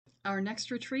Our next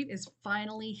retreat is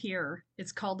finally here.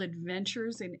 It's called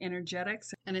Adventures in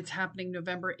Energetics, and it's happening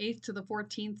November 8th to the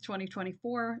 14th,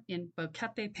 2024 in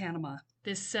Boquete, Panama.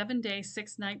 This 7-day,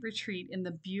 6-night retreat in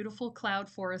the beautiful cloud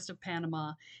forest of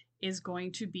Panama is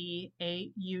going to be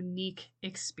a unique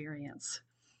experience.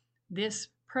 This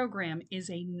program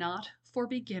is a not for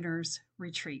beginners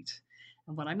retreat.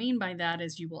 And what I mean by that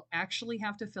is you will actually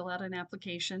have to fill out an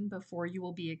application before you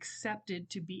will be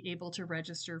accepted to be able to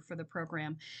register for the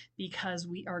program, because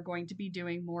we are going to be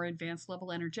doing more advanced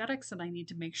level energetics, and I need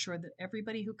to make sure that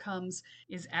everybody who comes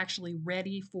is actually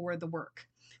ready for the work.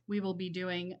 We will be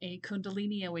doing a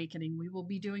Kundalini awakening. We will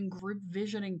be doing group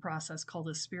visioning process called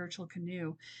a spiritual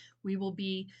canoe. We will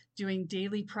be doing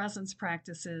daily presence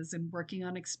practices and working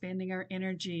on expanding our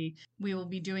energy. We will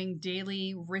be doing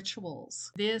daily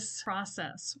rituals. This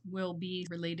process will be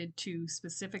related to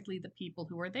specifically the people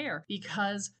who are there,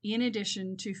 because in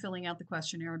addition to filling out the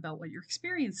questionnaire about what your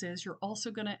experience is, you're also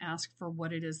going to ask for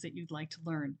what it is that you'd like to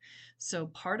learn. So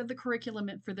part of the curriculum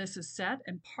for this is set,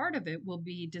 and part of it will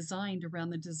be designed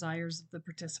around the desires of the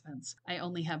participants. I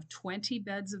only have 20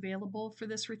 beds available for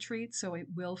this retreat, so it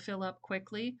will fill up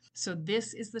quickly. So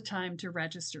this is the time to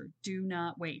register. Do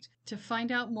not wait. To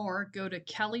find out more, go to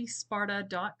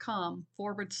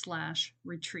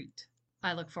kellysparta.com/retreat.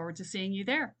 I look forward to seeing you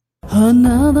there.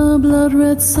 Another blood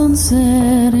red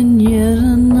sunset and yet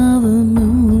another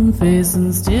moon phase,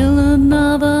 and still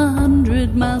another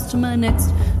 100 miles to my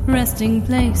next resting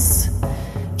place.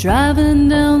 Driving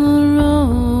down the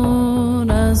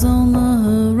road, eyes on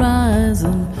the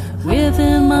horizon.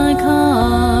 Within my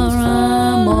car,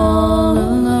 I'm all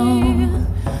alone,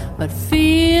 but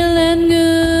feeling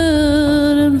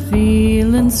good and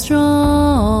feeling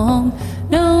strong,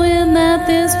 knowing that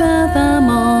this path I'm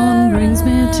on brings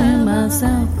me to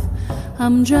myself.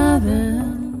 I'm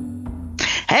driving.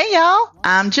 Hey y'all,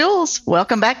 I'm Jules.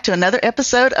 Welcome back to another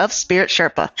episode of Spirit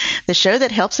Sherpa, the show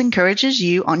that helps encourages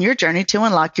you on your journey to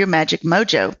unlock your magic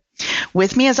mojo.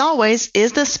 With me, as always,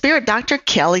 is the spirit doctor,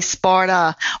 Kelly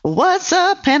Sparta. What's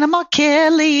up, Panama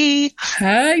Kelly?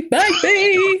 Hi,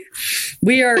 baby.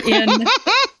 We are in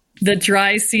the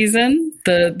dry season,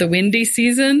 the windy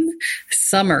season,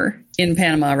 summer in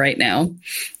Panama right now.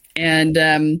 And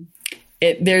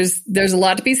there's a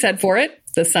lot to be said for it.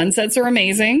 The sunsets are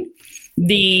amazing.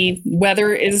 The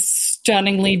weather is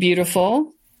stunningly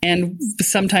beautiful and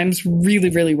sometimes really,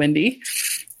 really windy.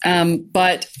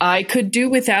 But I could do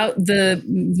without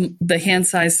the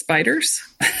hand-sized spiders.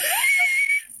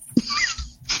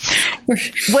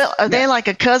 Well, are they like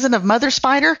a cousin of Mother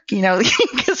Spider? You know,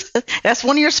 because that's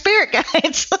one of your spirit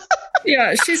guides.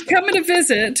 Yeah, she's coming to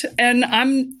visit, and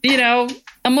I'm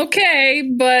okay,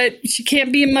 but she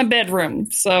can't be in my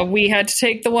bedroom. So we had to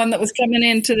take the one that was coming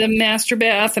into the master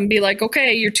bath and be like,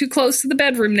 okay, you're too close to the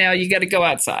bedroom now. You got to go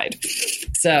outside.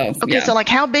 So, okay, yeah. So like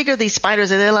how big are these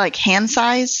spiders? Are they like hand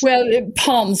sized? Well,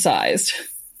 palm sized.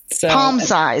 So, palm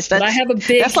size. But I have a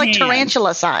big That's like hand.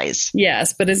 Tarantula size.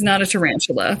 Yes, but it's not a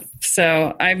tarantula.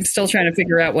 So I'm still trying to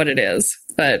figure out what it is.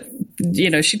 But,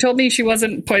 she told me she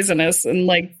wasn't poisonous and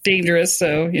like dangerous.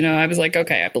 So, I was like,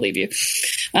 okay, I believe you.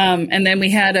 And then we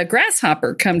had a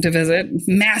grasshopper come to visit,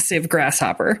 massive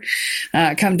grasshopper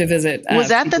come to visit. Was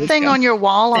that the thing on your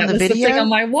wall on the video? That was the thing on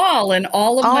my wall, and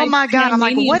all of Oh my God. I'm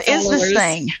like, what is this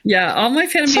thing? Yeah, all my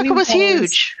Panamanian Sucker was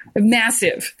huge.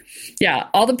 Massive. Yeah,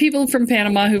 all the people from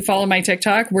Panama who follow my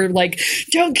TikTok were like,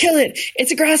 don't kill it.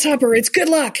 It's a grasshopper. It's good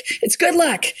luck. It's good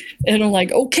luck. And I'm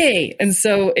like, okay. And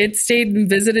so it stayed and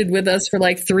visited with us for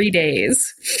like 3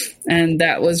 days. And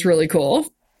that was really cool.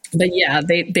 But yeah,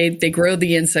 they grow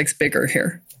the insects bigger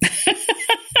here.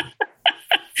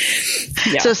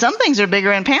 Yeah. So some things are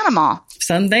bigger in Panama.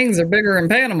 Some things are bigger in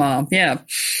Panama. Yeah.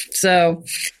 So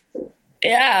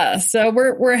yeah, so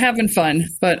we're having fun,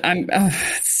 but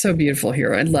it's so beautiful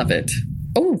here. I love it.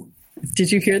 Oh,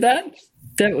 did you hear that?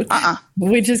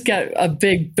 We just got a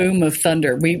big boom of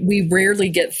thunder. We rarely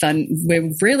get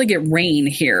rain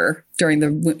here during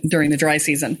the dry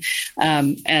season,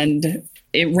 and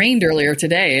it rained earlier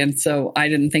today, and so I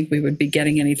didn't think we would be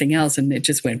getting anything else, and it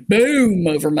just went boom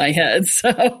over my head.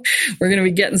 So we're going to be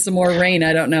getting some more rain.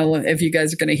 I don't know if you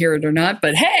guys are going to hear it or not,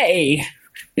 but hey.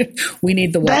 We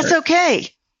need the water. That's okay.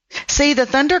 See, the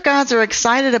Thunder Gods are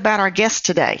excited about our guest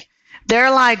today. They're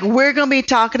like, we're going to be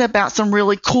talking about some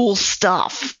really cool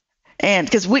stuff. And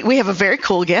because we have a very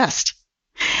cool guest.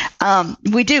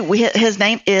 We do. His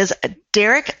name is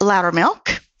Derek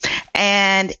Loudermilk,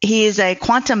 and he is a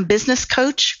quantum business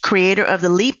coach, creator of the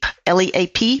LEAP,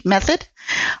 L-E-A-P method.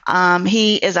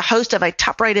 He is a host of a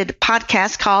top-rated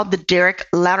podcast called The Derek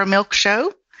Loudermilk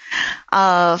Show.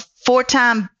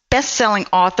 4-time best-selling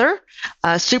author,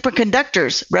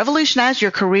 Superconductors, Revolutionize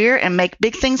Your Career and Make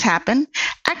Big Things Happen,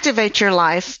 Activate Your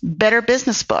Life, Better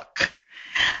Business book.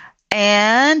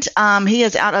 And he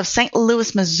is out of St.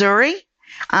 Louis, Missouri.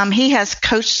 He has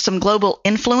coached some global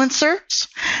influencers,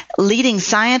 leading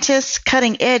scientists,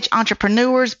 cutting-edge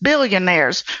entrepreneurs,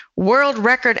 billionaires, world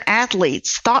record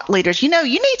athletes, thought leaders. You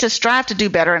need to strive to do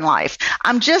better in life.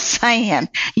 I'm just saying,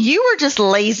 you were just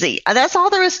lazy. That's all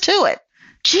there is to it.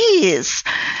 Jeez.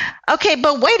 Okay,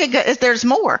 but wait a minute, there's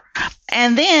more.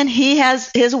 And then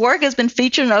his work has been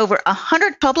featured in over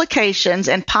 100 publications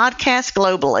and podcasts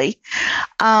globally.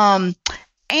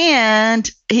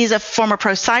 And he's a former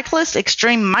pro cyclist,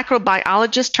 extreme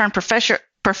microbiologist turned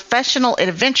professional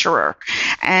adventurer.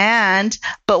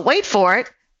 But wait for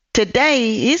it.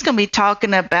 Today, he's going to be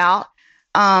talking about,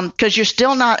 because you're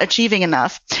still not achieving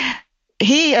enough.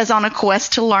 He is on a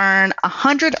quest to learn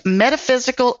 100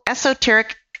 metaphysical,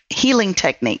 esoteric healing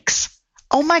techniques.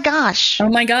 Oh my gosh. Oh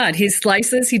my God. He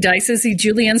slices, he dices, he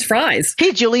juliennes fries.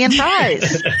 He julienne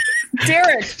fries.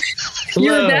 Derek,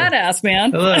 you're a badass,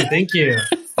 man. Hello. Thank you.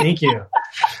 Thank you.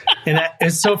 And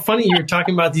it's so funny you're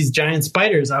talking about these giant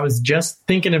spiders. I was just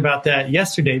thinking about that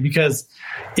yesterday because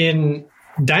in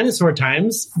dinosaur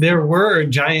times, there were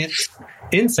giant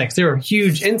insects. There were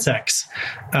huge insects,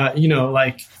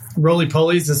 like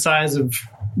roly-polies the size of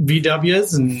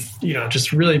VWs and,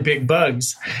 just really big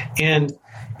bugs. And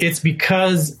it's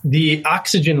because the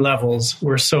oxygen levels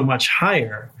were so much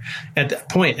higher at that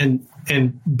point.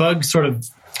 And bugs sort of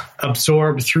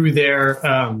absorb through their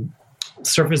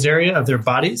surface area of their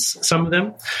bodies, some of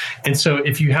them. And so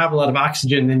if you have a lot of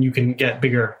oxygen, then you can get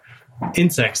bigger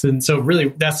insects. And so really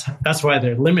that's why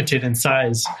they're limited in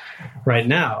size right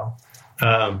now.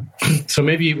 So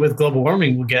maybe with global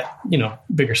warming, we'll get,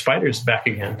 bigger spiders back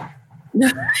again.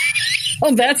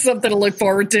 Oh, that's something to look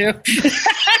forward to.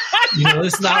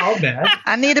 It's not all bad.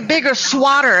 I need a bigger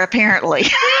swatter, apparently.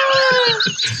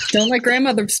 Don't let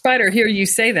grandmother spider hear you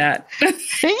say that.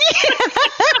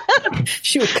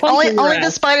 She would only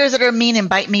the spiders that are mean and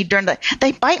bite me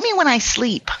they bite me when I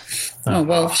sleep. Oh,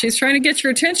 well, if she's trying to get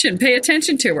your attention, pay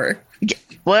attention to her.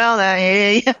 Well,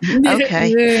 okay. Do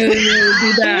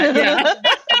that, yeah.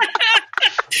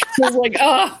 She's like,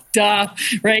 oh, duh,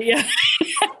 right? Yeah.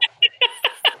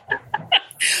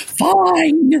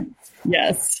 Fine.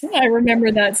 Yes, I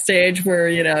remember that stage where,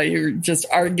 you're just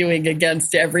arguing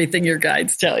against everything your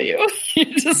guides tell you.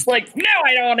 You're just like, no,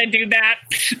 I don't want to do that.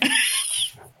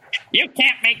 You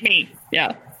can't make me.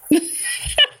 Yeah.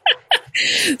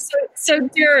 So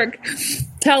Derek,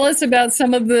 tell us about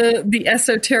some of the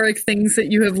esoteric things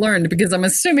that you have learned, because I'm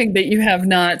assuming that you have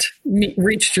not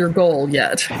reached your goal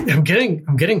yet. I'm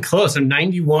getting close. I'm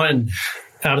 91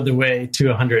 out of the way to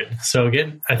 100. So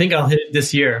again, I think I'll hit it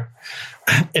this year.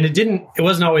 And it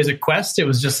wasn't always a quest. It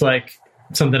was just like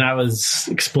something I was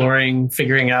exploring,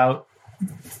 figuring out,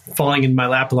 falling in my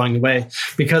lap along the way.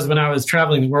 Because when I was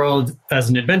traveling the world as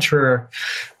an adventurer,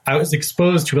 I was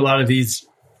exposed to a lot of these,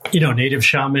 native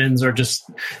shamans, or just,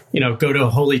 go to a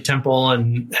holy temple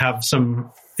and have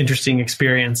some interesting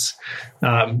experience.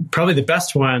 Probably the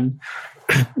best one,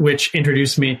 which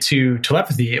introduced me to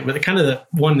telepathy, kind of the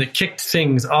one that kicked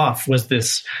things off, was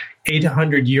this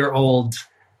 800-year-old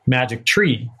magic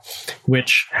tree,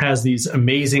 which has these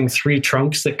amazing 3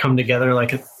 trunks that come together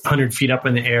like 100 feet up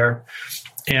in the air.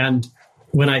 And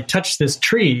when I touched this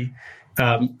tree,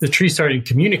 the tree started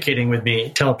communicating with me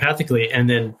telepathically, and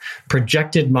then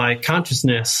projected my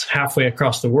consciousness halfway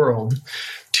across the world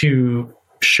to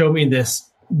show me this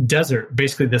desert,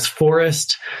 basically this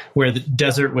forest where the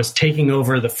desert was taking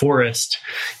over the forest.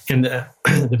 And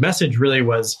the message really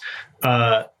was,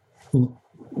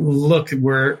 look,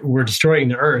 we're destroying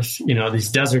the earth.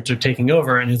 These deserts are taking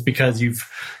over, and it's because you've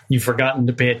forgotten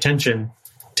to pay attention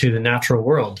to the natural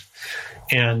world.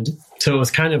 And so it was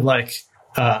kind of like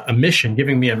a mission,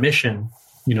 giving me a mission,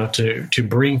 to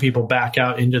bring people back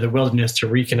out into the wilderness to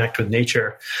reconnect with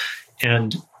nature.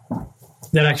 And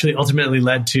that actually ultimately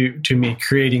led to me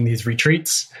creating these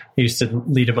retreats. I used to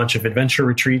lead a bunch of adventure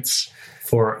retreats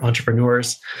for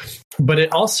entrepreneurs, but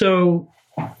it also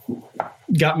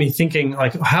got me thinking,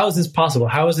 like, how is this possible?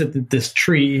 How is it that this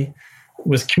tree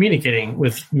was communicating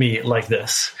with me like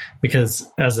this? Because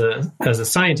as a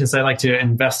scientist, I like to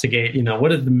investigate,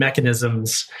 what are the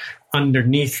mechanisms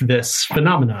underneath this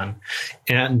phenomenon?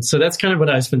 And so that's kind of what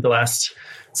I spent the last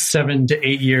 7 to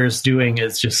 8 years doing,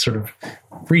 is just sort of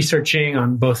researching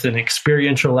on both an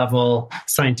experiential level,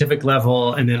 scientific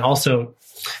level, and then also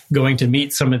going to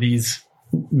meet some of these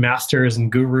masters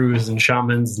and gurus and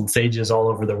shamans and sages all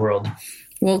over the world.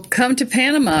 Well, come to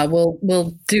Panama.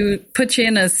 We'll put you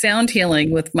in a sound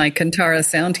healing with my Kantara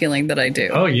sound healing that I do.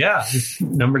 Oh yeah,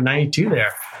 number 92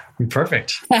 there. Be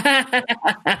perfect.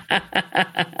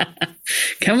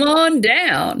 Come on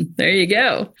down. There you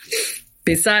go.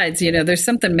 Besides, there's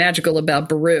something magical about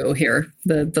Baru here,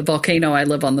 the volcano I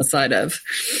live on the side of.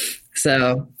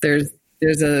 So there's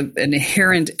an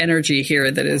inherent energy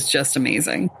here that is just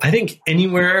amazing. I think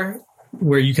anywhere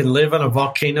where you can live on a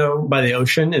volcano by the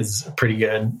ocean is a pretty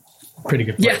good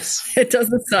place. Yes, it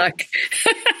doesn't suck.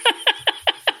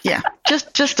 Yeah,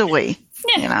 just a wee,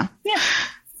 Yeah.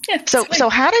 So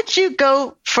how did you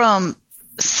go from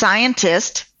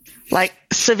scientist, like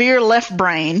severe left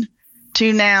brain,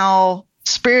 to now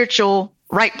spiritual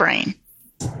right brain?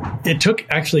 It took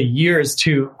actually years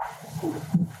to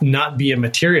not be a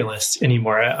materialist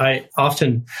anymore. I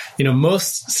often,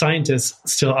 most scientists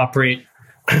still operate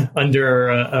under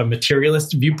a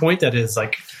materialist viewpoint that is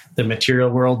like the material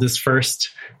world is first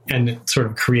and it sort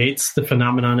of creates the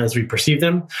phenomenon as we perceive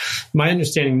them. My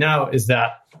understanding now is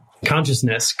that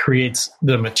consciousness creates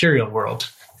the material world.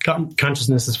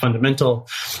 Consciousness is fundamental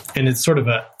and it's sort of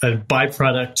a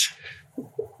byproduct.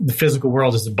 The physical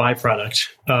world is a byproduct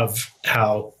of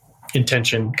how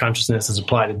intention, consciousness is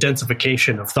applied, a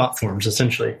densification of thought forms,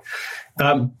 essentially.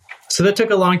 So that took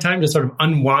a long time to sort of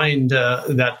unwind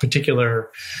that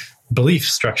particular belief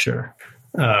structure.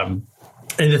 And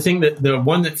the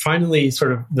one that finally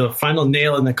sort of the final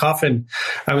nail in the coffin,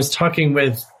 I was talking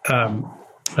with,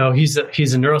 he's a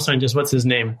neuroscientist. What's his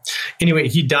name? Anyway,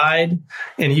 he died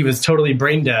and he was totally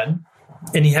brain dead.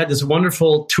 And he had this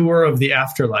wonderful tour of the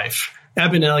afterlife.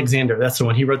 Eben Alexander, that's the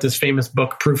one. He wrote this famous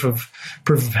book, Proof of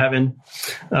Heaven.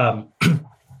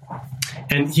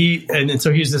 And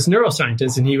so he's this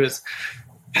neuroscientist, and he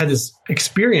had this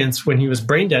experience when he was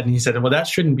brain dead, and he said, well, that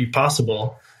shouldn't be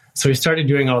possible. So he started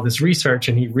doing all this research,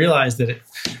 and he realized that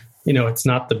it's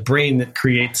not the brain that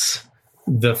creates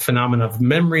the phenomena of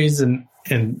memories, and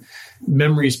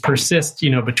memories persist,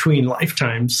 between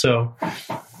lifetimes. So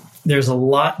there's a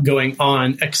lot going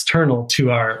on external to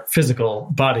our physical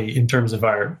body in terms of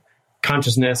our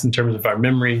consciousness, in terms of our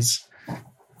memories,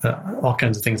 all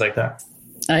kinds of things like that.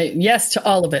 Yes to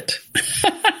all of it.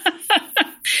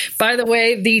 By the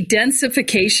way, the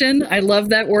densification, I love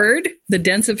that word, the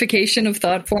densification of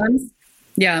thought forms.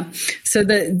 Yeah. So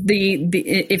the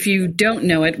if you don't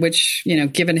know it, which,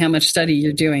 given how much study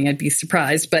you're doing, I'd be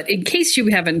surprised. But in case you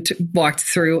haven't walked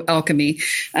through alchemy,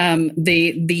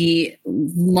 the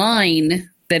line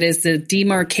that is the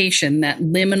demarcation, that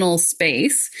liminal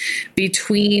space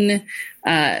between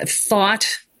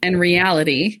thought and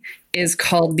reality is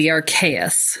called the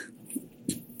archaeus.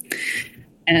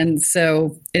 And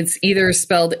so it's either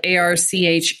spelled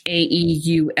ARCHAEUS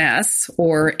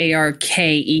or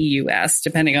ARKEUS,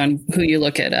 depending on who you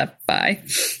look it up by.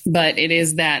 But it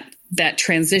is that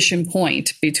transition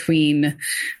point between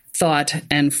thought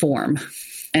and form.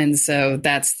 And so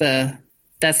that's the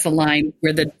line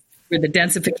where the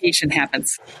densification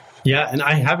happens. Yeah, and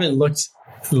I haven't looked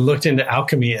into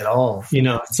alchemy at all.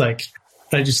 It's like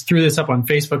I just threw this up on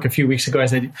Facebook a few weeks ago. I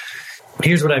said,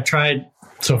 here's what I've tried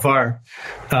so far.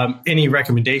 Any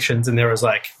recommendations? And there was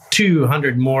like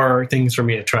 200 more things for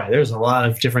me to try. There's a lot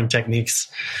of different techniques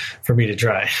for me to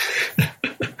try.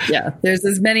 Yeah, there's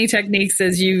as many techniques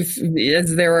as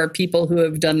there are people who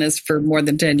have done this for more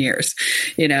than 10 years,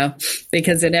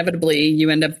 because inevitably you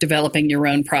end up developing your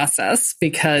own process,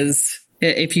 because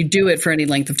if you do it for any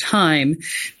length of time,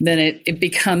 then it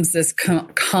becomes this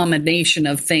combination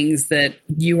of things that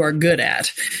you are good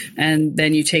at. And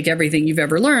then you take everything you've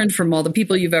ever learned from all the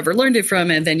people you've ever learned it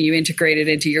from, and then you integrate it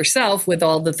into yourself with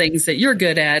all the things that you're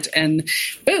good at. And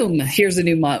boom, here's a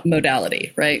new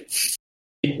modality, right?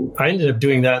 I ended up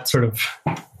doing that sort of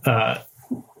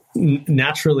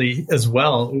naturally as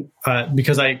well,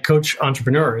 because I coach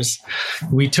entrepreneurs.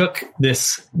 We took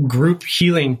this group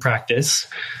healing practice,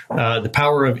 the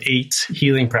Power of 8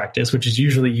 healing practice, which is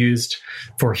usually used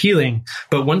for healing.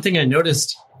 But one thing I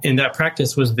noticed in that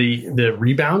practice was the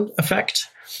rebound effect.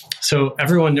 So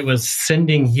everyone that was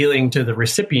sending healing to the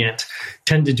recipient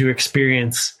tended to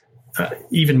experience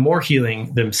even more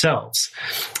healing themselves.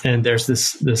 And there's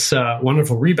this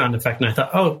wonderful rebound effect. And I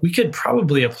thought, we could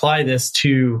probably apply this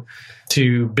to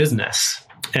business.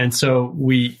 And so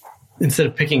instead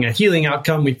of picking a healing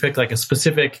outcome, we pick like a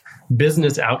specific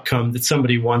business outcome that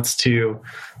somebody wants to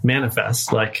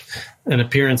manifest, like an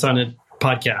appearance on a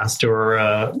podcast or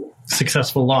a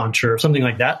successful launch or something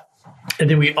like that. And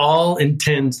then we all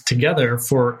intend together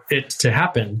for it to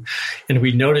happen. And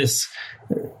we notice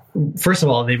first of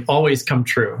all, they've always come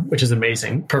true, which is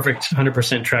amazing. Perfect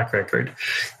 100% track record.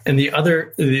 And the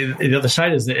other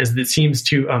side is that it seems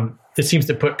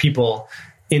to put people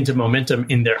into momentum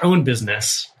in their own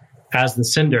business as the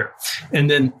sender. And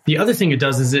then the other thing it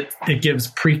does is it gives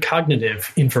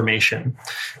precognitive information.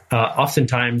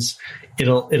 Oftentimes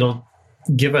it'll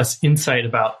give us insight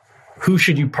about who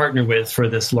should you partner with for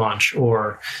this launch,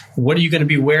 or what are you going to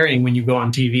be wearing when you go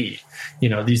on TV?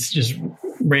 These just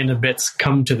random bits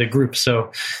come to the group.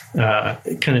 So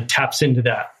it kind of taps into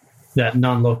that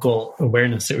non-local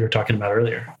awareness that we were talking about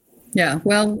earlier. Yeah.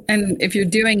 Well, and if you're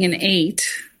doing an 8,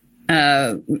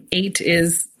 8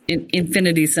 is an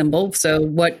infinity symbol. So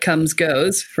what comes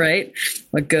goes, right?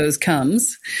 What goes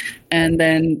comes. And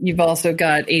then you've also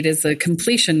got 8 as a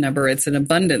completion number. It's an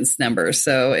abundance number.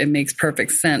 So it makes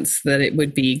perfect sense that it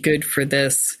would be good for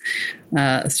this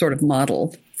sort of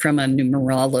model from a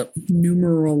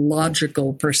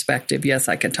numerological perspective. Yes,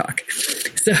 I can talk.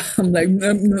 So I'm like,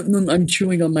 I'm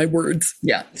chewing on my words.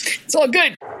 Yeah, it's all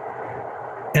good.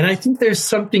 And I think there's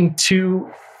something to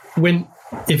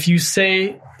if you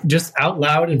say just out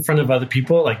loud in front of other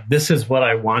people, like, this is what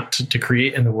I want to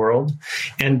create in the world,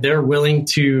 and they're willing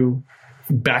to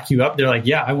back you up. They're like,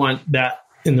 yeah, I want that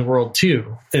in the world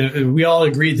too. And we all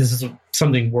agree this is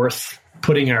something worth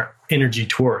putting our energy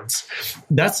towards.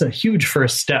 That's a huge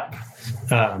first step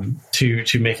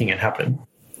to making it happen.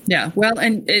 Yeah. Well,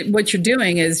 and what you're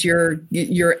doing is you're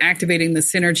activating the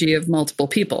synergy of multiple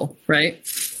people, right?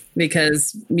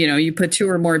 Because, you put 2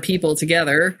 or more people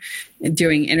together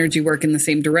doing energy work in the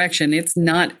same direction. It's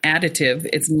not additive.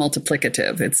 It's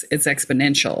multiplicative. It's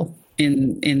exponential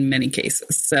in many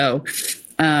cases. So,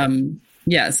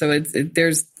 so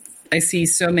I see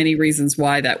so many reasons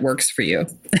why that works for you.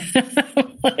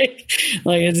 like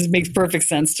it just makes perfect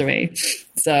sense to me.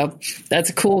 So that's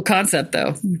a cool concept,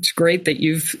 though. It's great that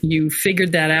you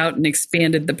figured that out and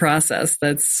expanded the process.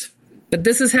 But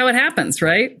this is how it happens,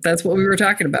 right? That's what we were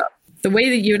talking about. The way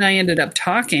that you and I ended up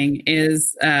talking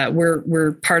is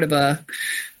we're part of a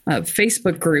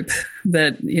Facebook group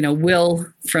that, Will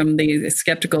from the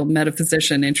Skeptical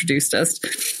Metaphysician introduced us.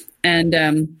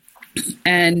 And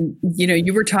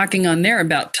you were talking on there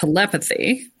about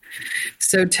telepathy.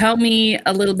 So tell me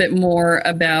a little bit more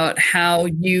about how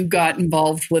you got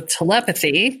involved with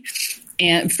telepathy.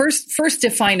 And first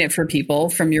define it for people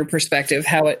from your perspective,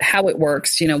 how it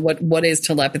works. What is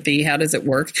telepathy? How does it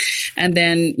work? And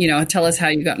then, tell us how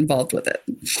you got involved with it.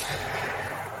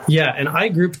 Yeah, and I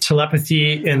group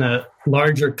telepathy in a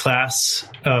larger class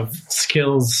of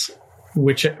skills,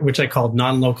 which I called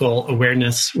non-local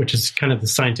awareness, which is kind of the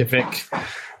scientific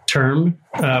term,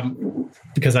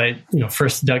 because I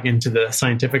first dug into the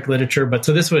scientific literature. But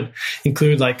so this would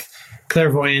include like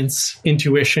clairvoyance,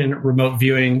 intuition, remote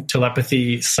viewing,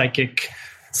 telepathy, psychic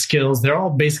skills. They're all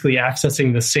basically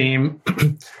accessing the same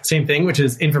thing, which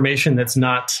is information that's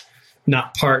not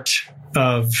part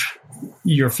of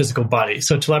your physical body.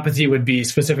 So telepathy would be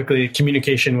specifically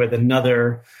communication with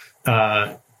another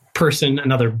person,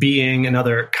 another being,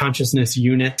 another consciousness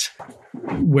unit,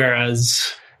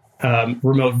 whereas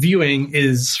remote viewing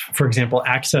is, for example,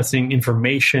 accessing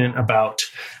information about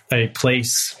a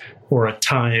place or a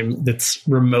time that's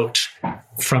remote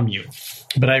from you.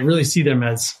 But I really see them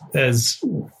as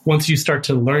once you start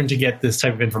to learn to get this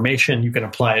type of information, you can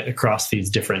apply it across these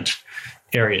different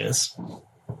areas.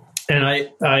 And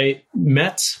I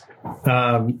met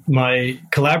my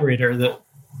collaborator, the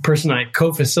person I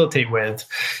co-facilitate with,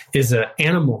 is an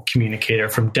animal communicator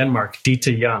from Denmark,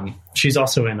 Dita Young. She's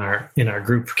also in our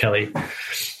group, Kelly.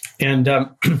 And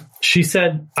she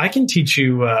said, I can teach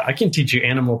you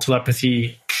animal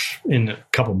telepathy in a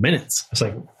couple minutes. I was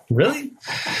like, really?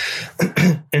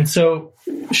 And so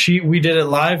we did it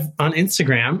live on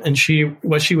Instagram, and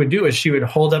what she would do is she would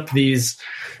hold up these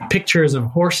pictures of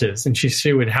horses, and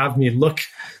she would have me look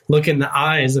in the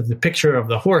eyes of the picture of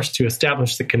the horse to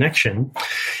establish the connection.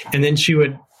 And then she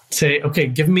would say, okay,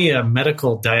 give me a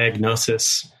medical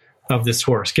diagnosis of this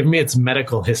horse. Give me its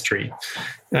medical history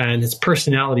and its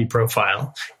personality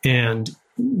profile, and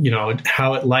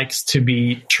how it likes to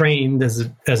be trained as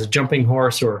a jumping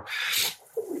horse,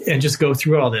 and just go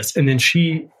through all this. And then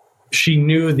she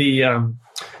knew the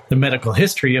medical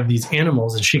history of these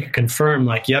animals, and she could confirm,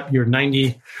 like, yep, you're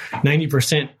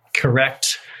 90%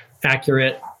 correct,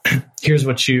 accurate. Here's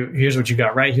what you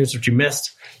got right. Here's what you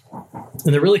missed.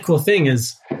 And the really cool thing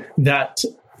is that,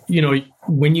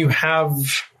 when you have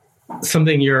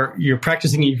something you're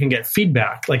practicing, you can get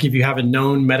feedback. Like if you have a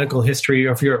known medical history,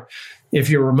 or if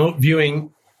you're remote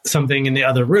viewing something in the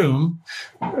other room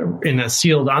in a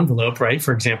sealed envelope, right?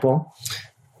 For example,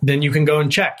 then you can go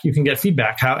and check. You can get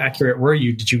feedback. How accurate were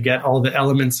you? Did you get all the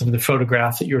elements of the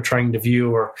photograph that you were trying to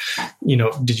view? Or,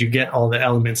 did you get all the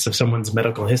elements of someone's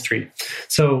medical history?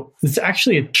 So it's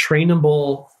actually a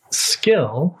trainable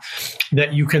skill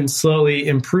that you can slowly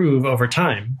improve over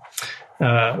time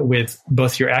with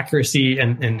both your accuracy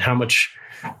and how much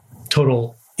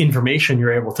total information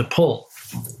you're able to pull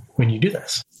when you do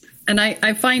this. And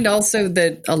I find also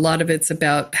that a lot of it's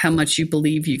about how much you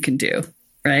believe you can do,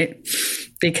 right?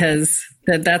 Because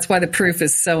that's why the proof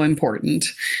is so important,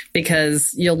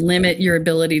 because you'll limit your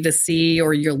ability to see,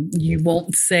 or you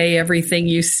won't say everything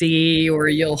you see, or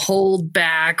you'll hold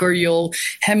back, or you'll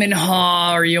hem and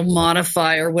haw, or you'll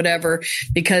modify or whatever,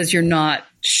 because you're not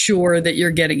sure that you're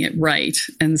getting it right.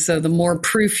 And so the more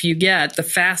proof you get, the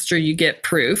faster you get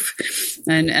proof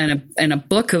and a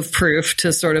book of proof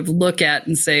to sort of look at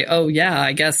and say, oh yeah,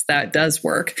 I guess that does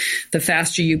work. The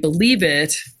faster you believe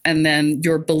it, and then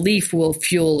your belief will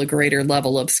fuel a greater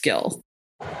level of skill.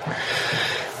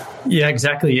 Yeah,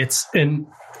 exactly. It's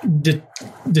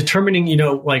determining,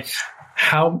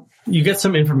 how you get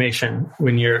some information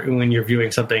when you're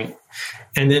viewing something.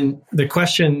 And then the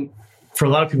question for a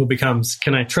lot of people becomes,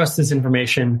 can I trust this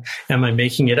information? Am I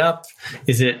making it up?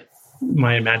 Is it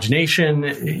my imagination?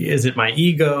 Is it my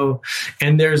ego?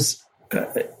 And there's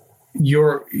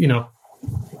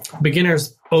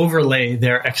beginners overlay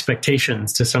their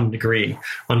expectations to some degree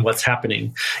on what's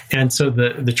happening. And so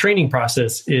the training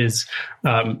process is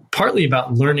partly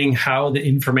about learning how the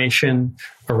information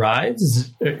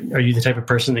arrives. Are you the type of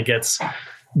person that gets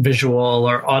visual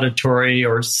or auditory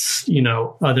or,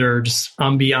 other just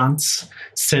ambiance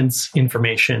sense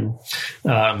information?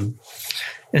 And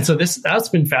so that's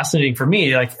been fascinating for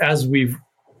me. Like, as we've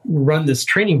run this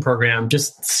training program,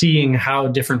 just seeing how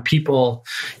different people,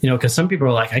 because some people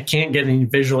are like, I can't get any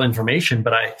visual information,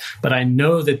 but I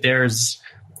know that there's,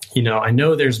 I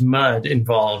know there's mud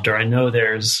involved, or I know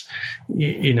there's,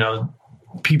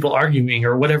 people arguing,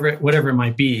 or whatever it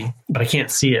might be, but I can't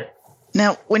see it.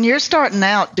 Now, when you're starting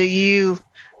out,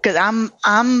 because I'm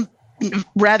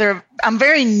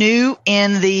very new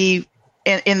in the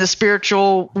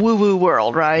spiritual woo-woo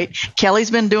world, right? Kelly's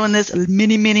been doing this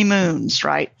many, many moons,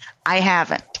 right? I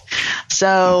haven't.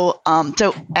 So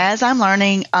as I'm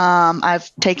learning,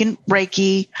 I've taken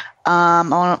Reiki.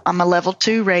 I'm a level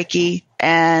 2 Reiki,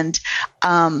 and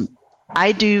I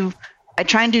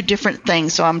try and do different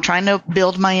things. So I'm trying to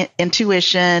build my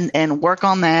intuition and work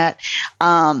on that.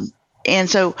 And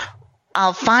so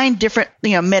I'll find different,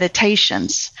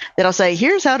 meditations that I'll say,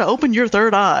 here's how to open your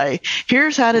third eye.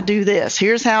 Here's how to do this.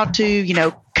 Here's how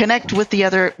to, connect with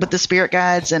with the spirit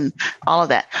guides and all of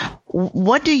that.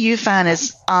 What do you find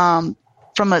is,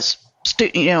 from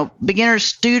a beginner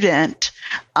student,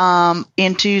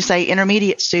 into say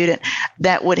intermediate student,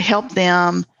 that would help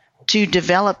them to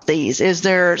develop these? Is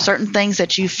there certain things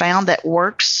that you found that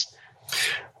works?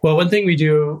 Well, one thing we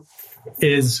do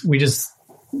is we just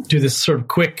do this sort of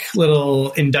quick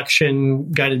little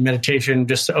induction guided meditation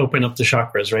just to open up the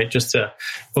chakras, right? Just to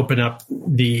open up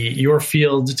your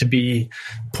field to be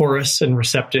porous and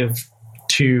receptive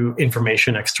to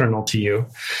information external to you.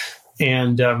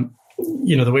 And,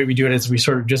 the way we do it is we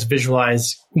sort of just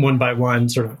visualize one by one,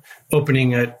 sort of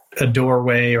opening a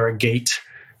doorway or a gate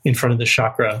in front of the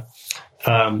chakra,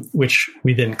 which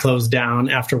we then close down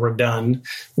after we're done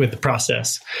with the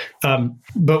process.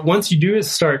 But once you do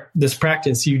start this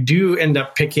practice, you do end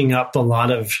up picking up a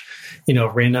lot of,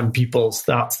 random people's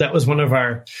thoughts. That was one of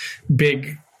our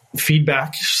big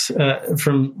feedbacks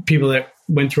from people that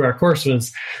went through our course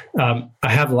was, I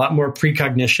have a lot more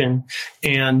precognition,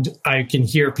 and I can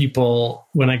hear people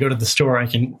when I go to the store. I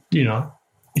can,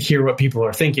 hear what people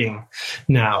are thinking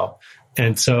now.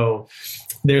 And so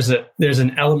there's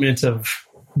an element of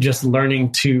just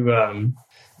learning to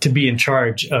be in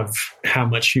charge of how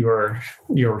much you're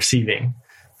receiving.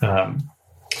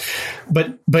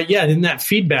 But yeah, in that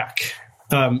feedback,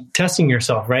 testing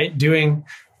yourself, right?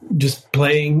 Just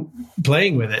playing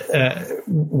with it.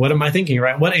 What am I thinking,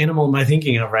 right? What animal am I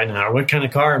thinking of right now? Or what kind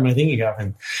of car am I thinking of?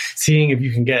 And seeing if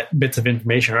you can get bits of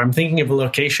information. Or I'm thinking of a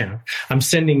location. I'm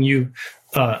sending you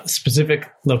a specific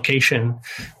location.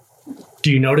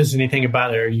 Do you notice anything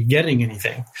about it? Are you getting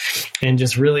anything? And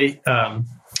just really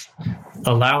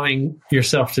allowing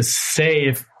yourself to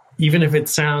say, even if it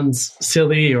sounds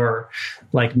silly or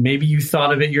like maybe you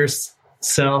thought of it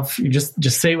yourself, you just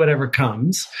say whatever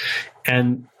comes,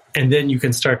 and then you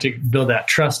can start to build that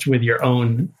trust with your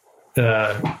own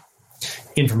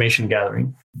information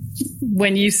gathering.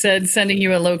 When you said sending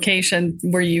you a location,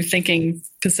 were you thinking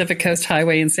Pacific Coast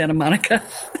Highway in Santa Monica?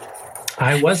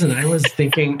 I wasn't. I was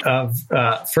thinking of,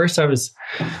 first I was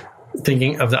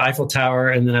thinking of the Eiffel Tower,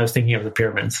 and then I was thinking of the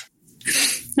pyramids.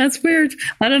 That's weird.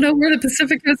 I don't know where the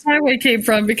Pacific Coast Highway came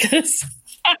from because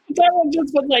that one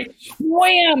just went like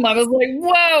wham. I was like,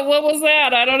 whoa, what was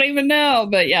that? I don't even know.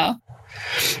 But yeah.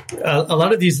 A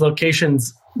lot of these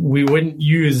locations we wouldn't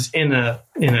use in a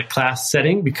class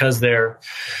setting because they're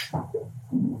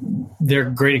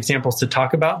great examples to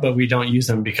talk about, but we don't use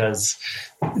them because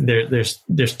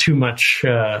there's too much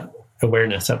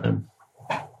awareness of them.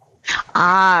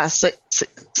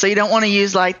 So you don't want to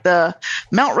use like the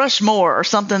Mount Rushmore or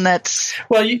something that's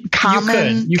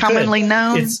commonly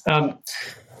known. It's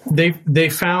they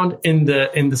found in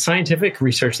the scientific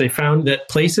research, they found that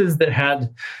places that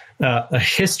had a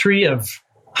history of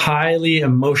highly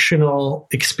emotional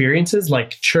experiences like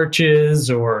churches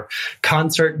or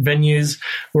concert venues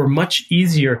were much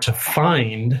easier to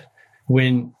find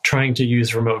when trying to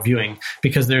use remote viewing,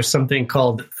 because there's something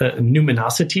called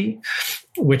numinosity,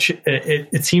 which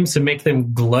it seems to make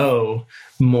them glow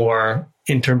more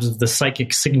in terms of the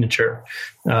psychic signature.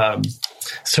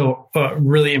 So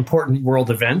really important world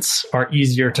events are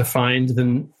easier to find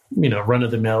than,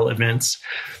 run-of-the-mill events.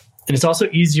 And it's also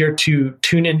easier to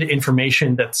tune into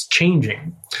information that's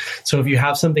changing. So if you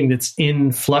have something that's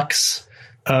in flux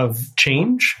of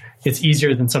change, it's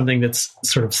easier than something that's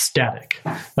sort of static.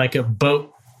 Like a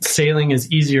boat sailing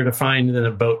is easier to find than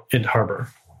a boat in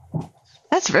harbor.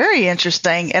 That's very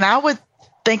interesting. And I would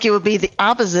think it would be the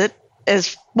opposite,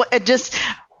 as just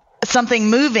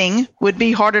something moving would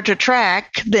be harder to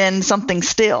track than something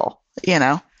still,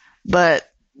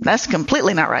 but that's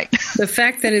completely not right. The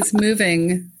fact that it's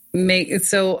moving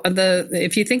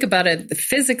if you think about it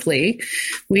physically,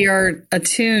 we are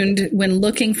attuned when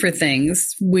looking for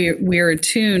things. We're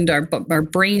attuned. Our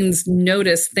brains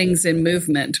notice things in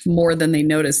movement more than they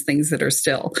notice things that are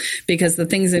still, because the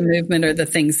things in movement are the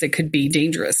things that could be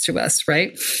dangerous to us,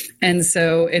 right? And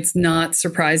so it's not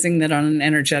surprising that on an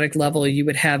energetic level, you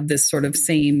would have this sort of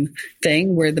same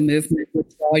thing where the movement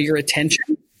would draw your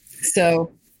attention.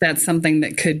 So that's something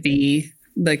that could be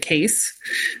the case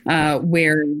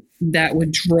where that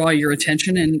would draw your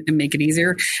attention and make it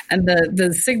easier. And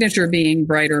the signature being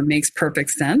brighter makes perfect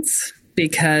sense,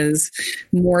 because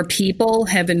more people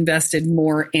have invested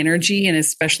more energy and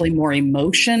especially more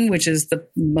emotion, which is the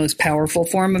most powerful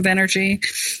form of energy,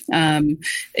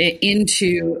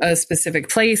 into a specific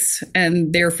place.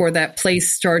 And therefore that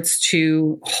place starts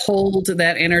to hold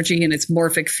that energy, and its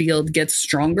morphic field gets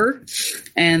stronger.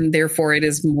 And therefore it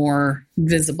is more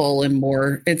visible and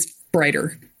it's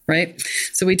brighter. Right.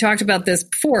 So we talked about this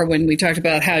before when we talked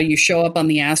about how you show up on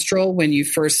the astral when you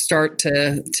first start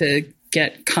to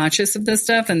get conscious of this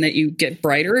stuff, and that you get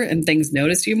brighter and things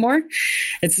notice you more.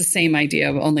 It's the same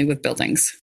idea, only with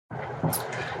buildings.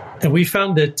 And we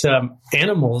found that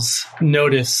animals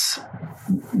notice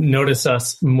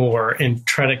us more and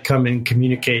try to come and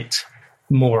communicate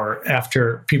more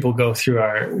after people go through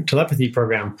our telepathy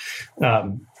program,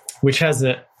 which has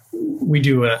we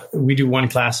do one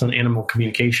class on animal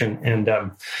communication, and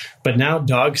but now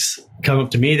dogs come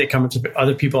up to me. They come up to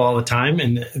other people all the time,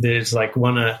 and they just like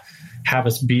want to have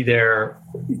us be their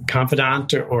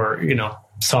confidant or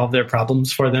solve their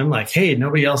problems for them. Like, hey,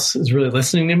 nobody else is really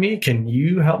listening to me. Can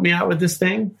you help me out with this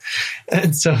thing?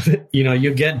 And so,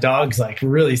 you get dogs like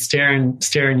really staring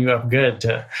you up good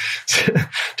to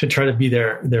try to be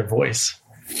their voice.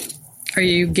 Are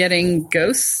you getting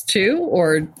ghosts too,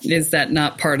 or is that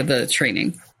not part of the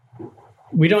training?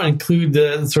 We don't include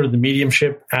the sort of the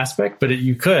mediumship aspect, but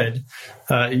you could.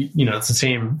 It's the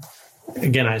same.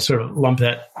 Again, I sort of lump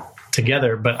that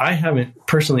together, but I haven't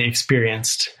personally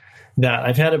experienced that.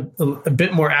 I've had a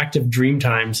bit more active dream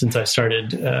time since I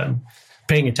started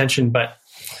paying attention. But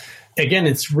again,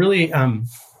 it's really,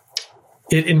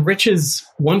 it enriches,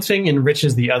 one thing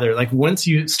enriches the other. Like once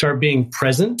you start being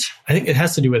present, I think it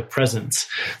has to do with presence.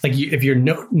 Like if you're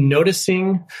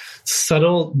noticing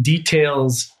subtle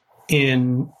details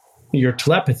in your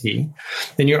telepathy,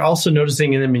 then you're also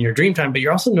noticing them in your dream time, but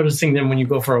you're also noticing them when you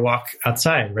go for a walk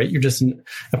outside, right? You're just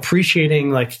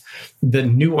appreciating like the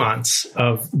nuance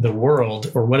of the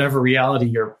world or whatever reality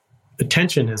your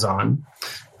attention is on.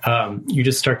 You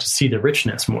just start to see the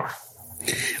richness more.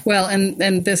 Well,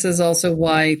 and this is also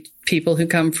why people who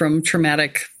come from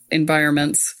traumatic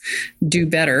environments do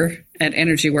better at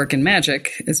energy work and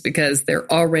magic, is because they're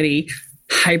already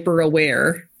hyper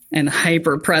aware and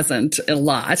hyper present a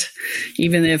lot.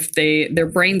 Even if their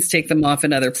brains take them off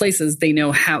in other places, they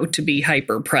know how to be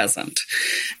hyper present.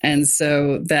 And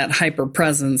so that hyper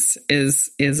presence is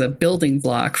a building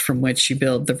block from which you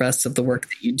build the rest of the work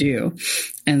that you do.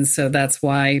 And so that's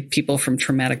why people from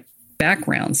traumatic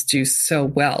backgrounds do so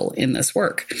well in this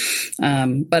work.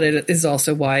 But it is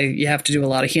also why you have to do a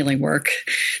lot of healing work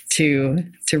to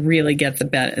really get the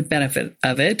benefit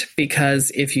of it.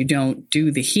 Because if you don't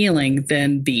do the healing,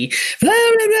 then the blah,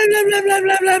 blah, blah, blah, blah,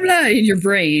 blah, blah, blah in your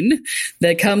brain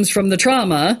that comes from the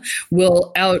trauma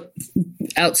will out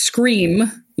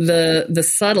scream the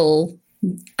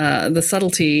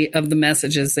subtlety of the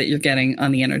messages that you're getting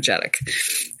on the energetic.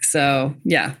 So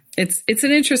yeah, it's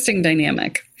an interesting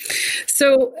dynamic.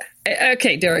 So,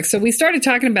 okay, Derek, so we started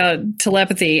talking about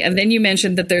telepathy, and then you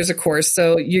mentioned that there's a course.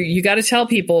 So you got to tell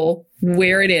people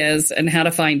where it is and how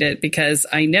to find it, because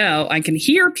I know I can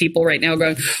hear people right now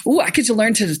going, "Oh, I get to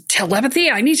learn telepathy.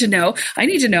 I need to know.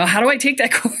 How do I take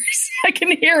that course?" I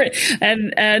can hear it.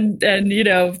 And you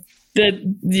know,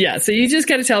 so you just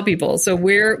got to tell people. So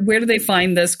where do they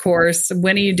find this course?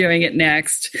 When are you doing it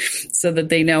next, so that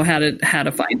they know how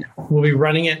to find it? We'll be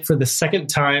running it for the second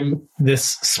time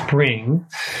this spring,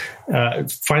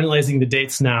 finalizing the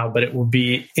dates now, but it will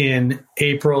be in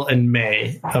April and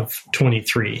May of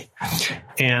 23.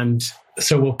 And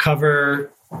so we'll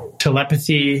cover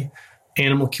telepathy,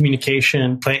 animal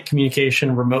communication, plant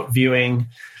communication, remote viewing,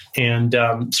 and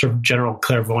sort of general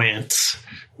clairvoyance.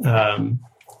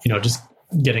 Just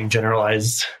getting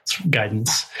generalized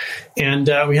guidance. And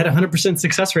we had 100%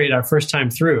 success rate our first time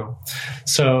through.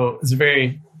 So it's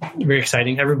very, very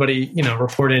exciting. Everybody,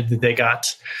 reported that they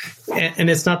got, and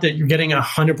it's not that you're getting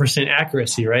 100%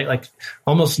 accuracy, right? Like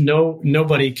almost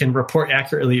nobody can report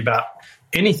accurately about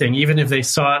anything, even if they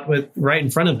saw it right in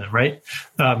front of them, right?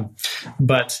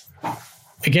 But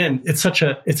again, it's a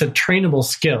trainable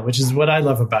skill, which is what I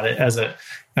love about it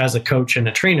as a coach and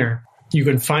a trainer. You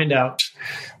can find out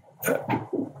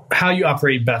how you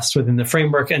operate best within the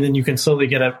framework, and then you can slowly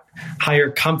get a higher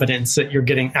confidence that you're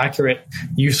getting accurate,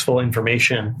 useful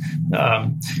information.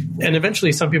 And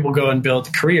eventually some people go and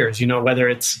build careers, whether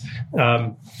it's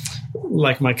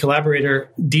like my collaborator,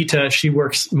 Dita, she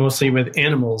works mostly with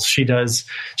animals. She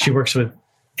works with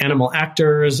animal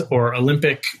actors or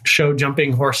Olympic show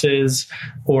jumping horses,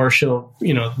 or she'll,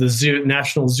 the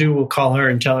National Zoo will call her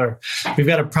and tell her, "We've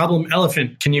got a problem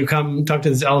elephant. Can you come talk to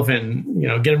this elephant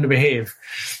and, get him to behave?"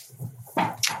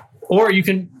 Or you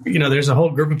can, there's a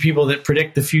whole group of people that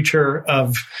predict the future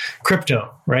of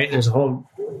crypto, right? There's a whole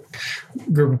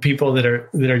group of people that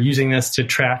are using this to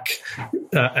track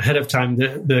ahead of time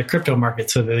the crypto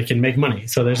market so that they can make money.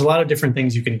 So there's a lot of different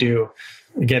things you can do.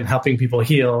 Again, helping people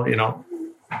heal,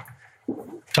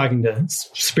 talking to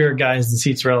spirit guides,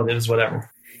 deceased relatives, whatever.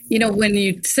 When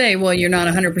you say, well, you're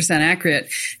not 100%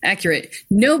 accurate,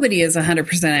 nobody is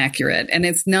 100% accurate. And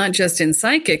it's not just in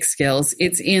psychic skills,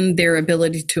 it's in their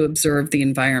ability to observe the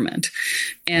environment.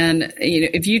 And,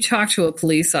 if you talk to a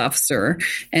police officer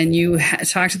and you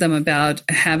talk to them about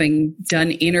having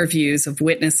done interviews of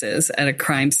witnesses at a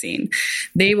crime scene,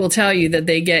 they will tell you that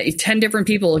they get 10 different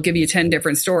people will give you 10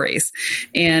 different stories.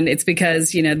 And it's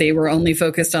because, they were only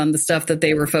focused on the stuff that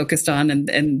they were focused on,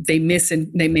 and they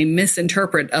may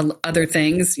misinterpret other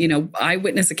things.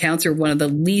 Eyewitness accounts are one of the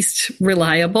least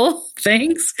reliable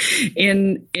things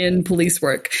in police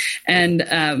work.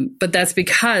 And, but that's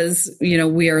because,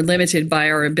 we are limited by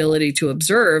our ability to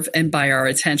observe and by our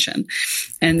attention.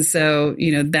 And so,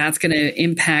 that's going to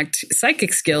impact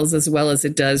psychic skills as well as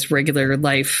it does regular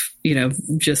life,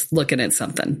 just looking at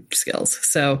something skills.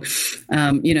 So,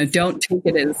 don't take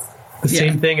it as the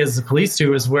same thing as the police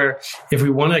do, is where if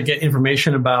we want to get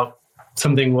information about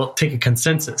something, we'll take a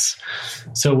consensus.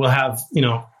 So we'll have,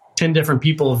 10 different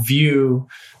people view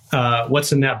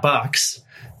what's in that box,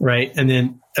 right? And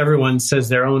then everyone says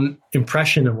their own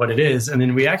impression of what it is. And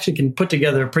then we actually can put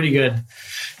together a pretty good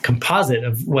composite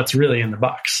of what's really in the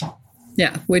box.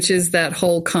 Yeah, which is that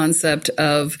whole concept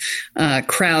of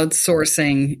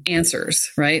crowdsourcing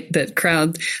answers, right? That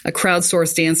a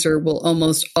crowdsourced answer will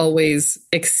almost always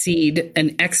exceed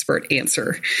an expert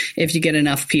answer if you get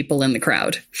enough people in the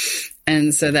crowd.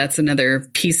 And so that's another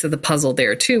piece of the puzzle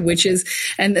there too,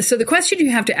 and so the question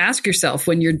you have to ask yourself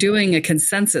when you're doing a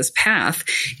consensus path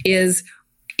is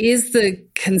the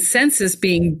consensus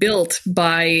being built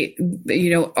by,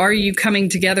 are you coming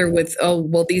together with,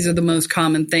 these are the most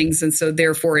common things, and so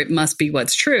therefore it must be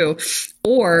what's true?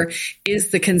 Or is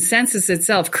the consensus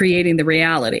itself creating the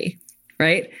reality,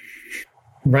 right?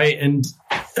 Right. And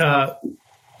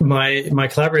my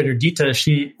collaborator, Dita,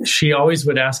 she always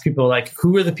would ask people, like,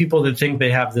 who are the people that think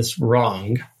they have this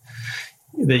wrong?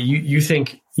 That you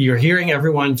think you're hearing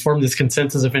everyone form this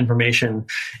consensus of information,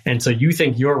 and so you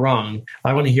think you're wrong.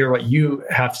 I want to hear what you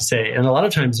have to say. And a lot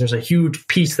of times there's a huge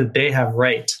piece that they have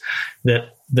right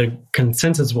that the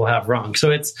consensus will have wrong. So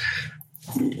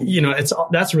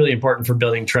that's really important for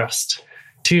building trust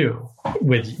too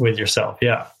with yourself.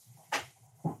 Yeah.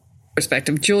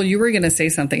 Perspective. Jewel, you were going to say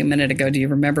something a minute ago. Do you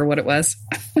remember what it was?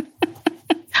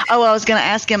 Oh, I was going to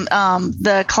ask him,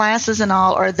 the classes and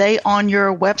all, are they on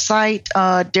your website,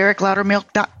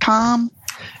 DerekLoudermilk.com?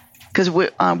 Because we're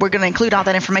going to include all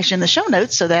that information in the show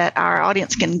notes so that our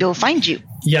audience can go find you.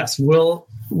 Yes, we'll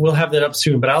have that up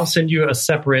soon, but I'll send you a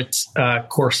separate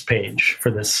course page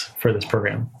for this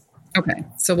program. Okay,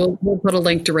 so we'll put a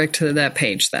link direct to that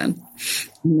page then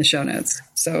in the show notes.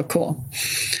 So cool.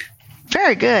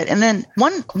 Very good. And then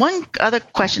one other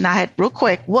question I had real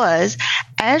quick was,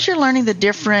 as you're learning the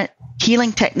different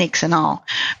healing techniques and all,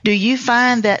 do you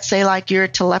find that, say, like your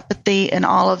telepathy and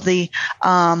all of the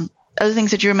other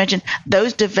things that you mentioned,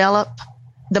 those develop,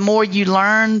 the more you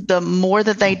learn, the more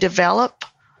that they develop,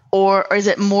 or is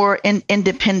it more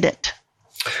independent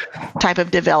type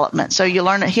of development? So you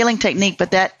learn a healing technique,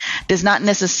 but that does not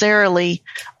necessarily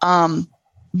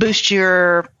boost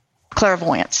your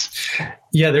clairvoyance.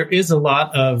 Yeah, there is a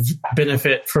lot of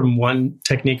benefit from one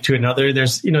technique to another.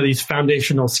 There's, these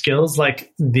foundational skills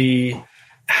like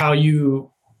how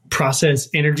you process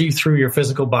energy through your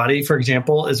physical body, for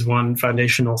example, is one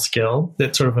foundational skill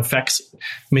that sort of affects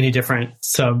many different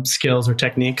sub skills or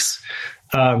techniques.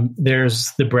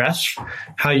 There's the breath,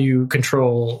 how you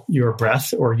control your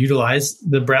breath or utilize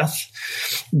the breath.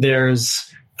 There's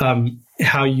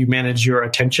how you manage your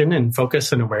attention and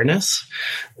focus and awareness.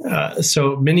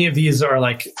 So many of these are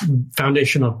like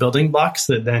foundational building blocks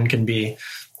that then can be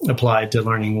applied to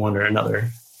learning one or another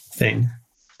thing.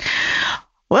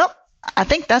 Well, I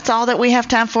think that's all that we have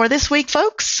time for this week,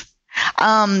 folks.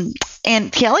 And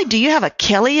Kelly, do you have a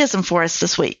Kellyism for us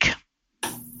this week?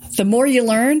 The more you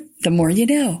learn, the more you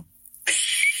know.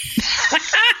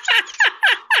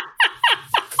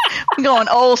 I'm going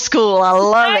old school. I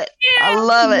love it. I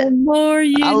love it. The more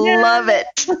you know. I love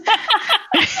it.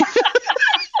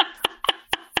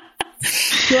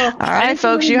 Well, all right,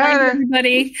 folks, you heard her.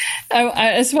 Everybody,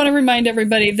 I just want to remind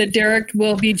everybody that Derek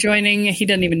will be joining. He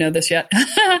doesn't even know this yet.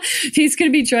 He's going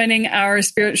to be joining our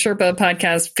Spirit Sherpa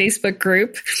podcast Facebook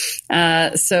group.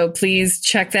 So please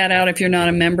check that out if you're not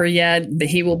a member yet.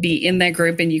 He will be in that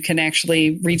group, and you can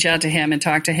actually reach out to him and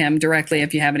talk to him directly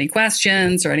if you have any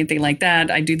questions or anything like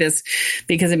that. I do this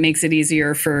because it makes it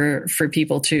easier for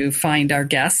people to find our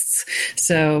guests.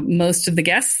 So most of the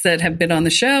guests that have been on the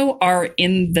show are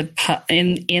in the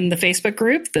Facebook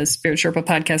group, the Spirit Sherpa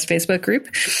podcast Facebook group.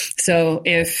 So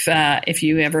if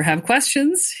you ever have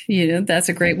questions, that's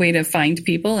a great way to find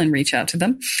people and reach out to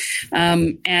them.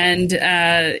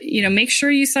 Make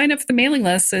sure you sign up for the mailing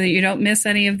list so that you don't miss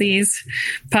any of these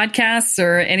podcasts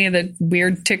or any of the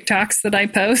weird TikToks that I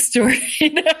post,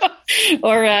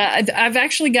 I've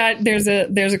actually got,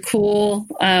 there's cool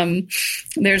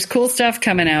stuff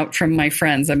coming out from my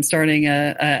friends. I'm starting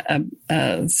a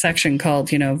section called,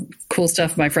 cool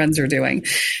stuff my friends are doing.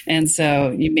 And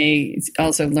so you may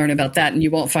also learn about that, and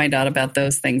you won't find out about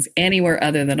those things anywhere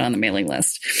other than on the mailing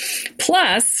list.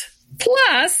 Plus,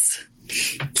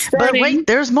 but wait,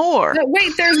 there's more.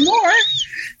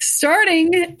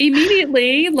 Starting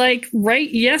immediately, like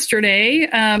right yesterday,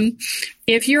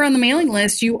 if you're on the mailing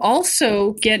list, you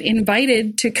also get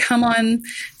invited to come on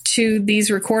to these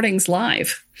recordings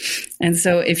live. And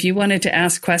so if you wanted to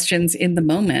ask questions in the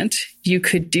moment, you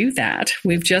could do that.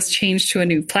 We've just changed to a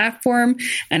new platform,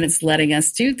 and it's letting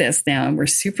us do this now, and we're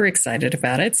super excited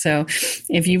about it. So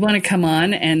if you want to come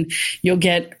on, and you'll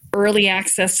get early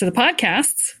access to the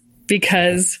podcasts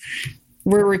because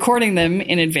we're recording them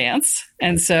in advance.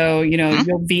 And so,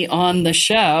 you'll be on the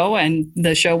show, and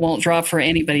the show won't drop for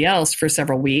anybody else for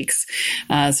several weeks.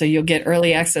 So you'll get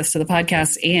early access to the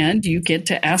podcast, and you get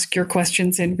to ask your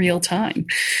questions in real time.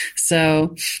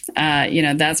 So,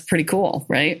 that's pretty cool,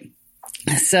 right?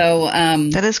 So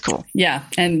that is cool. Yeah.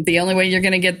 And the only way you're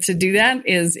going to get to do that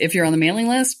is if you're on the mailing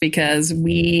list, because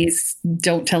we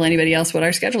don't tell anybody else what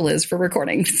our schedule is for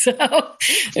recording. So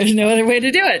there's no other way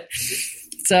to do it.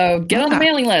 So get on the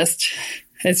mailing list.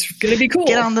 It's going to be cool.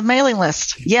 Get on the mailing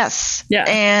list. Yes. Yeah.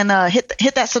 And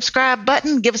hit that subscribe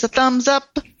button. Give us a thumbs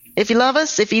up if you love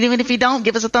us. Even if you don't,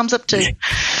 give us a thumbs up too.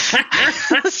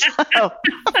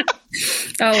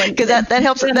 Because that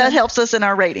helps us in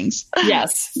our ratings.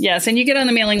 Yes. And you get on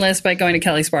the mailing list by going to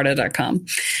kellysparta.com.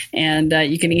 And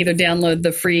you can either download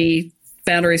the free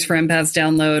Boundaries for Empaths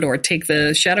download, or take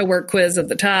the shadow work quiz at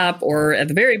the top, or at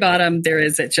the very bottom, there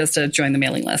is just a join the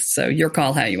mailing list. So your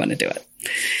call how you want to do it.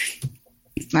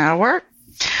 That'll work.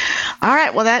 All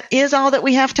right. Well, that is all that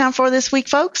we have time for this week,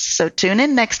 folks. So tune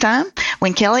in next time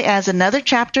when Kelly adds another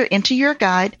chapter into your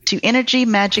guide to energy,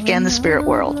 magic, and the spirit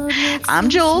world. I'm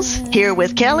Jules, here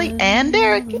with Kelly and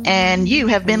Derek, and you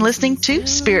have been listening to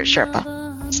Spirit Sherpa.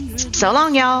 So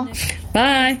long, y'all.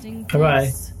 Bye.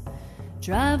 Bye-bye.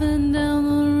 Driving down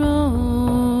the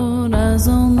road, eyes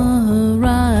on the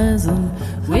horizon.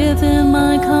 Within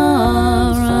my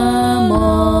car, I'm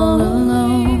all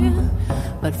alone.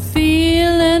 But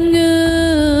feeling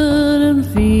good and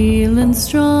feeling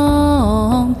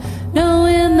strong.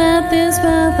 Knowing that this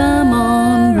path I'm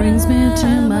on brings me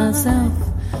to myself.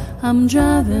 I'm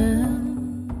driving,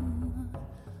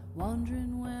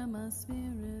 wondering where my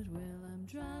spirit will. I'm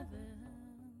driving.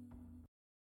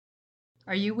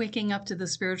 Are you waking up to the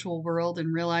spiritual world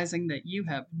and realizing that you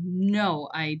have no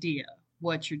idea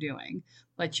what you're doing,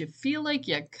 but you feel like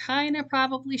you kind of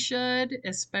probably should,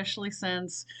 especially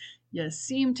since you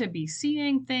seem to be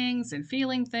seeing things and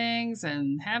feeling things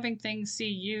and having things see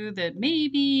you that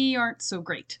maybe aren't so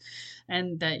great,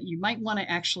 and that you might want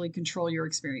to actually control your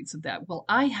experience of that? Well,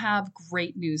 I have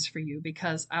great news for you,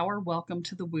 because our Welcome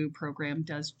to the Woo program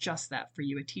does just that for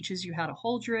you. It teaches you how to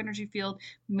hold your energy field,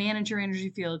 manage your energy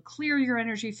field, clear your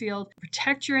energy field,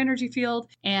 protect your energy field,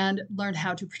 and learn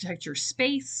how to protect your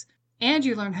space. And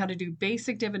you learn how to do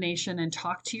basic divination and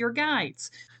talk to your guides,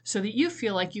 so that you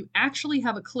feel like you actually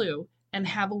have a clue and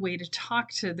have a way to talk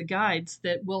to the guides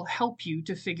that will help you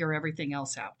to figure everything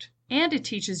else out. And it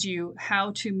teaches you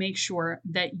how to make sure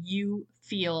that you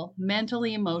feel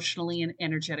mentally, emotionally, and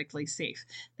energetically safe.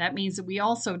 That means that we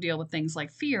also deal with things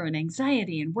like fear and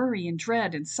anxiety and worry and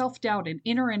dread and self-doubt and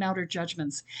inner and outer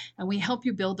judgments. And we help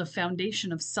you build a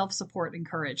foundation of self-support and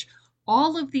courage.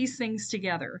 All of these things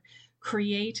together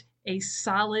create a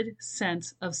solid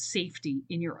sense of safety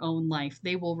in your own life.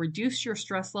 They will reduce your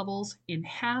stress levels in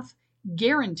half,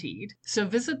 guaranteed. So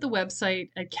visit the website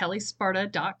at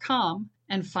kellysparta.com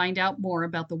and find out more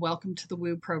about the Welcome to the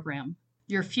Woo program.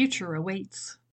 Your future awaits.